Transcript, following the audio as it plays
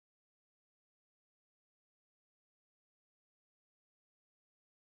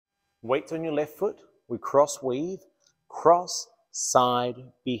Weights on your left foot, we cross weave, cross, side,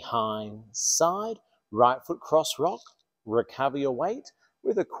 behind, side, right foot cross rock, recover your weight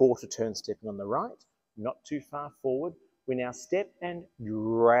with a quarter turn stepping on the right, not too far forward. We now step and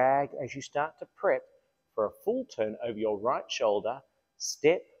drag as you start to prep for a full turn over your right shoulder,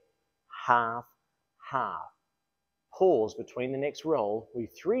 step, half, half. Pause between the next roll, we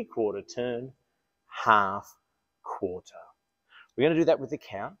three-quarter turn, half, quarter. We're going to do that with the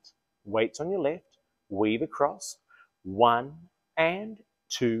count. Weights on your left, weave across, 1 and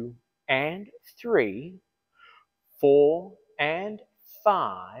 2 and 3, 4 and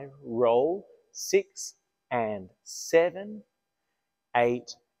 5, roll, 6 and 7, 8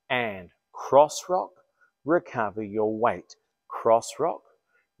 and cross rock, recover your weight. Cross rock,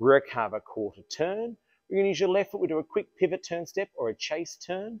 recover quarter turn. We're going to use your left foot. We do a quick pivot turn step or a chase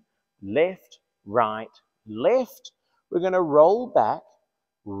turn. Left, right, left. We're going to roll back,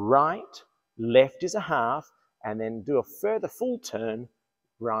 right, left is a half, and then do a further full turn,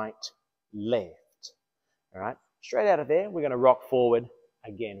 right, left. All right, straight out of there, we're going to rock forward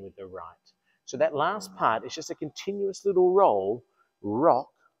again with the right. So that last part is just a continuous little roll, rock,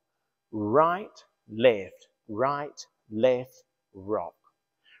 right, left, rock.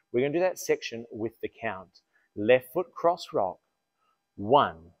 We're going to do that section with the count. Left foot cross rock,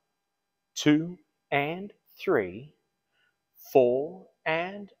 1, 2 and 3, 4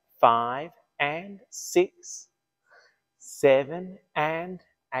 and 5 and 6, 7 and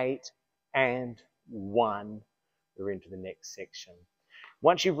 8 and 1. We're into the next section.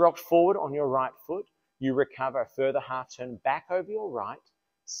 Once you've rocked forward on your right foot, you recover a further half turn back over your right,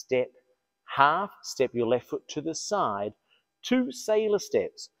 step, half, step your left foot to the side, 2 sailor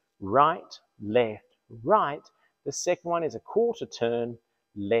steps, right, left, right. The second one is a quarter turn,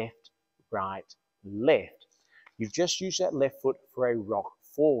 left, right, left. You've just used that left foot for a rock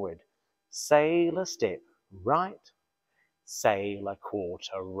forward. Sailor step, right, sailor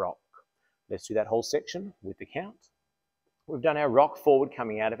quarter rock. Let's do that whole section with the count. We've done our rock forward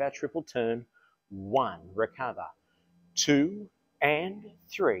coming out of our triple turn. 1, recover. 2 and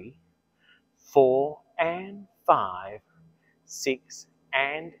 3, 4 and 5, 6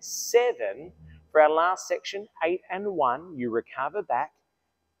 and 7. For our last section, 8 and 1, you recover back,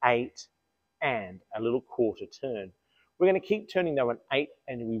 8 and a little quarter turn. We're going to keep turning though an 8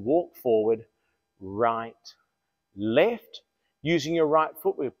 and we walk forward, right, left. Using your right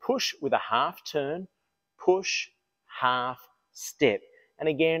foot, we push with a half turn, push, half, step. And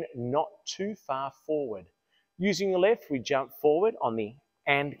again, not too far forward. Using your left, we jump forward on the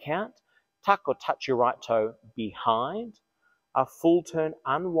and count, tuck or touch your right toe behind, a full turn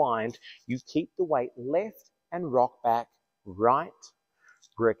unwind. You keep the weight left and rock back, right,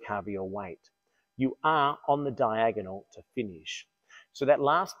 recover your weight. You are on the diagonal to finish. So that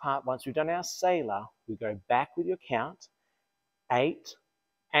last part, once we've done our sailor, we go back with your count, 8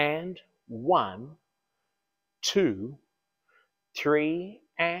 and 1, 2, 3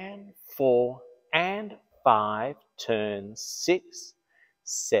 and 4 and 5, turn 6,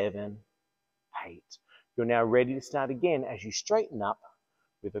 7, 8. You're now ready to start again as you straighten up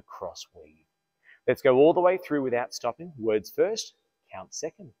with a cross weave. Let's go all the way through without stopping. Words first, count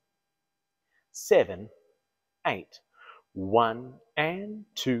second. 7, 8, 1 and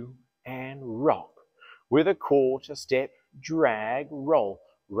 2 and rock. With a quarter step, drag, roll,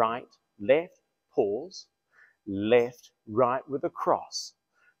 right, left, pause, left, right with a cross,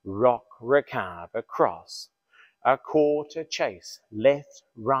 rock, recover, cross, a quarter chase, left,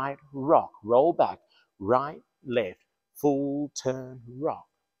 right, rock, roll back, right, left, full turn, rock,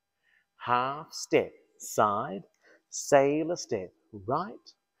 half step, side, sailor step,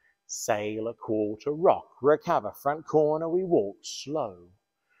 right, sailor quarter, rock, recover, front corner, we walk, slow,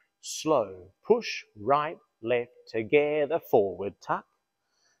 slow, push, right, left, together, forward, tuck,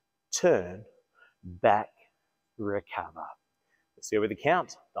 turn, back, recover. Let's go with the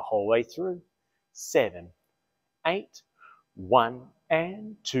count the whole way through. 7, 8, 1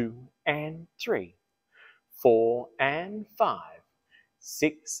 and 2 and 3, 4 and 5,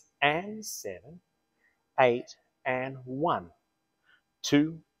 6 and 7, 8 and 1,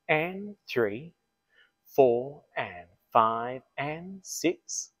 2 and 3, 4 and 5 and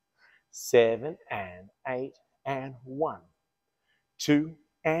 6, 7 and 8 and 1, 2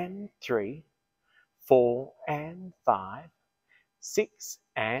 and 3, 4 and 5, 6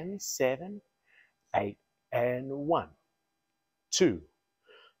 and 7, 8 and 1, 2,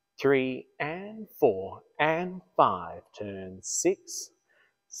 3 and 4 and 5, turn 6,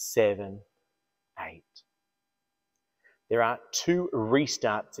 7, 8. There are 2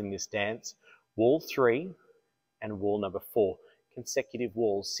 restarts in this dance, wall 3 and wall number 4. consecutive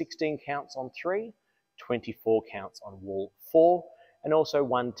walls. 16 counts on 3, 24 counts on wall 4, and also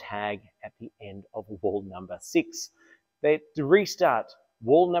 1 tag at the end of wall number 6. To restart,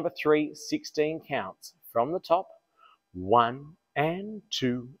 wall number 3, 16 counts from the top, 1 and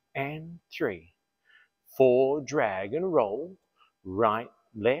 2 and 3. 4, drag and roll, right,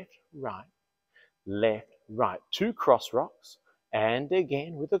 left, right, left, right. 2 cross rocks, and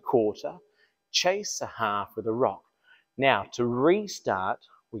again with a quarter, chase a half with a rock. Now to restart,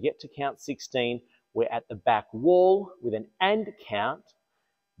 we get to count 16, we're at the back wall with an and count,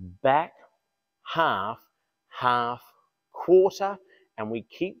 back, half, half, quarter, and we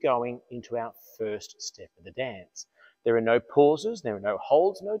keep going into our first step of the dance. There are no pauses, there are no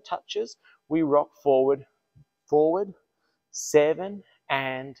holds, no touches. We rock forward, forward, 7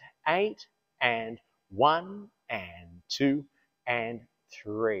 and 8 and 1 and 2 and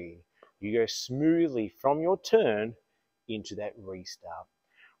 3. You go smoothly from your turn into that restart.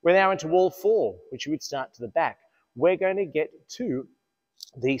 We're now into wall 4, which you would start to the back. We're going to get to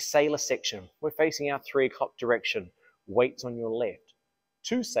the sailor section. We're facing our 3 o'clock direction. Weights on your left.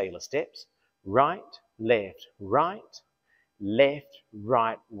 2 sailor steps. Right, left, right, left,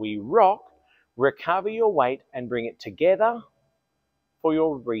 right. We rock. Recover your weight and bring it together for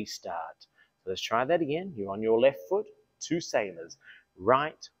your restart. So let's try that again. You're on your left foot. 2 sailors.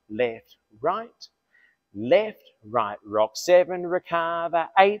 Right, left, right, left, right. Rock 7, recover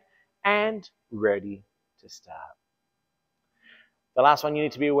 8, and ready to start. The last one you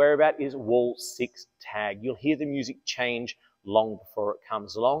need to be aware about is wall 6 tag. You'll hear the music change long before it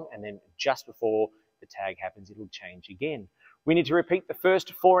comes along, and then just before the tag happens, it'll change again. We need to repeat the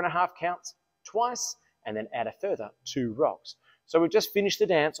first 4.5 counts twice, and then add a further 2 rocks. So we've just finished the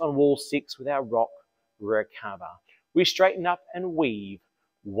dance on wall 6 with our rock, recover. We straighten up and weave.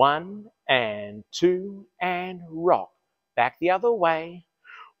 1 and 2 and rock. Back the other way.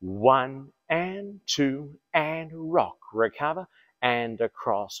 1 and 2 and rock. Recover. And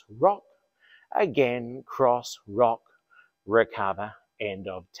across, rock. Again, cross, rock, recover, end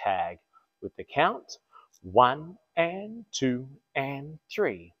of tag. With the count, 1 and 2 and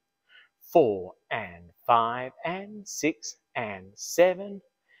 3, 4 and 5 and 6 and 7,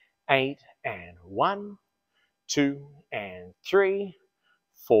 8 and 1, 2 and 3,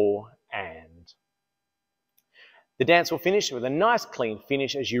 4 and. The dance will finish with a nice clean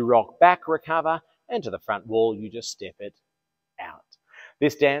finish as you rock back, recover, and to the front wall you just step it out.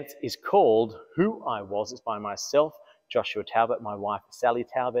 This dance is called Who I Was. It's by myself, Joshua Talbot, my wife Sally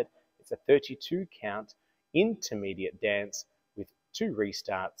Talbot. It's a 32 count intermediate dance with 2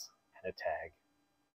 restarts and a tag.